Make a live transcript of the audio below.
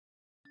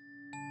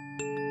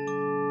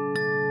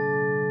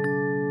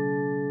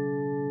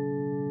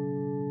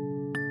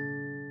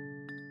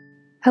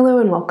Hello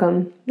and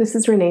welcome. This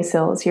is Renee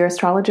Sills, your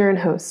astrologer and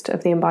host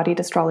of the Embodied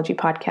Astrology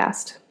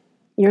podcast.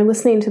 You're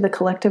listening to the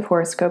collective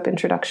horoscope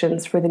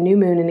introductions for the new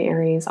moon in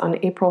Aries on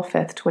April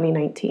 5th,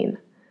 2019.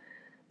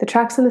 The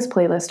tracks in this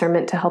playlist are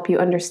meant to help you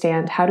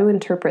understand how to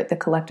interpret the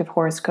collective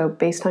horoscope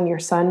based on your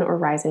sun or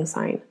rising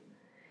sign.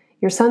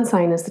 Your sun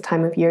sign is the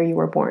time of year you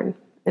were born.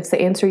 It's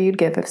the answer you'd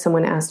give if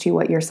someone asked you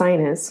what your sign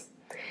is.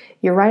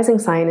 Your rising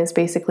sign is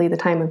basically the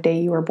time of day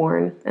you were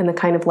born and the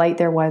kind of light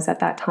there was at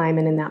that time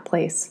and in that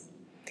place.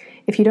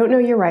 If you don't know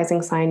your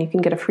rising sign, you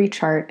can get a free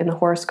chart in the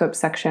horoscope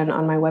section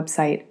on my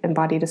website,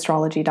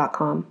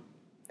 embodiedastrology.com.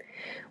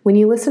 When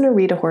you listen or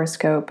read a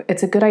horoscope,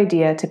 it's a good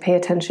idea to pay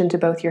attention to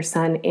both your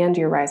sun and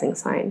your rising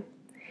sign.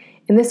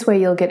 In this way,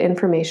 you'll get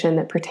information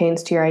that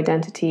pertains to your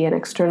identity and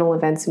external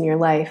events in your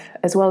life,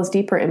 as well as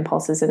deeper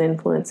impulses and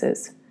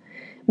influences.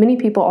 Many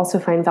people also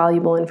find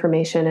valuable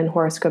information in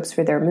horoscopes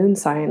for their moon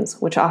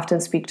signs, which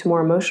often speak to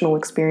more emotional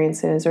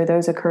experiences or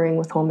those occurring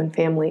with home and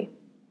family.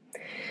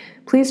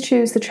 Please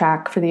choose the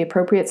track for the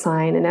appropriate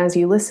sign, and as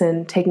you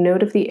listen, take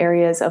note of the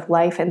areas of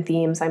life and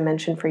themes I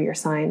mentioned for your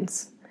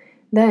signs.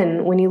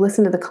 Then, when you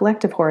listen to the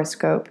collective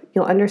horoscope,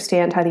 you'll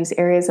understand how these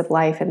areas of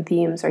life and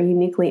themes are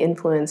uniquely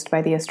influenced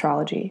by the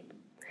astrology.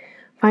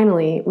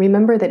 Finally,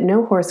 remember that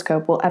no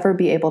horoscope will ever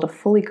be able to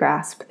fully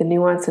grasp the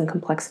nuance and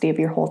complexity of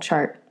your whole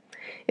chart.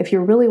 If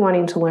you're really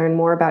wanting to learn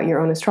more about your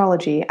own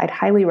astrology, I'd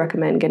highly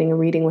recommend getting a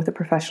reading with a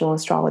professional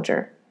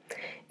astrologer.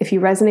 If you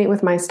resonate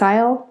with my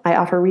style, I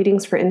offer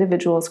readings for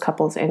individuals,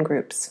 couples, and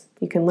groups.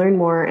 You can learn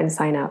more and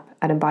sign up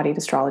at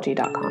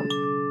embodiedastrology.com.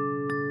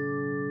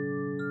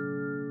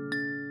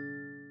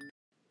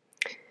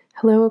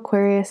 Hello,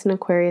 Aquarius and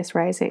Aquarius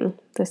rising.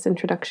 This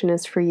introduction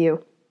is for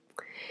you.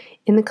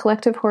 In the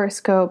collective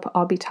horoscope,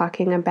 I'll be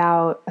talking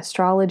about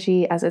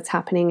astrology as it's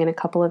happening in a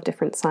couple of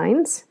different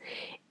signs.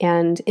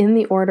 And in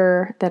the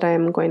order that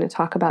I'm going to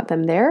talk about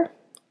them there,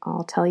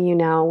 I'll tell you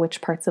now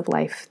which parts of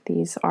life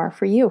these are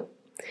for you.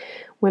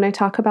 When I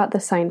talk about the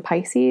sign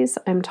Pisces,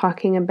 I'm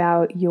talking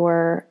about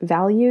your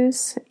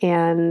values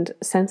and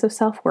sense of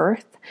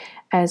self-worth,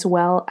 as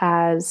well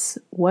as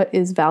what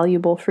is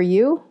valuable for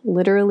you,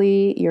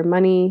 literally your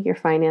money, your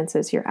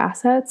finances, your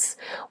assets,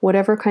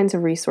 whatever kinds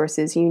of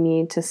resources you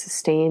need to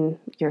sustain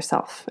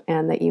yourself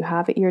and that you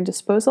have at your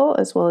disposal,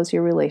 as well as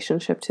your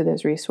relationship to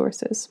those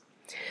resources.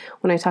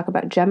 When I talk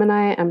about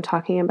Gemini, I'm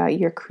talking about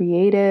your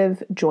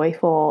creative,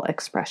 joyful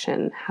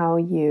expression, how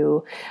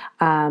you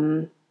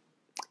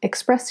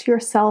express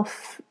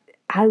yourself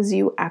as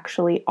you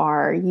actually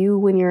are, you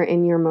when you're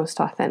in your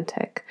most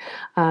authentic.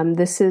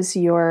 This is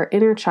your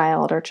inner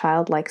child or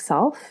childlike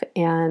self,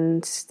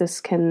 and this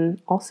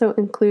can also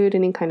include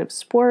any kind of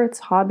sports,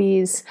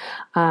 hobbies,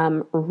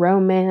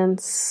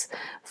 romance,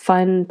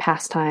 fun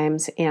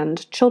pastimes,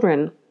 and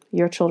children,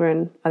 your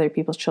children, other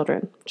people's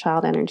children,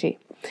 child energy.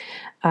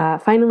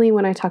 Finally,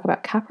 when I talk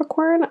about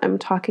Capricorn, I'm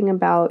talking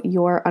about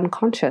your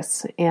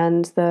unconscious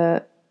and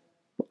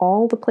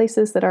all the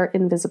places that are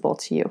invisible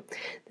to you.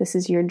 This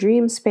is your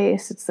dream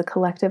space. It's the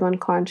collective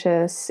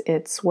unconscious.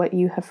 It's what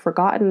you have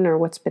forgotten or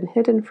what's been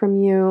hidden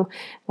from you,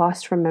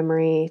 lost from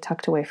memory,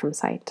 tucked away from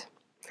sight.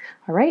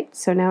 All right,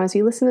 so now as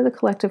you listen to the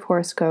collective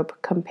horoscope,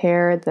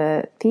 compare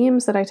the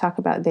themes that I talk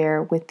about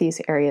there with these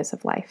areas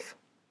of life.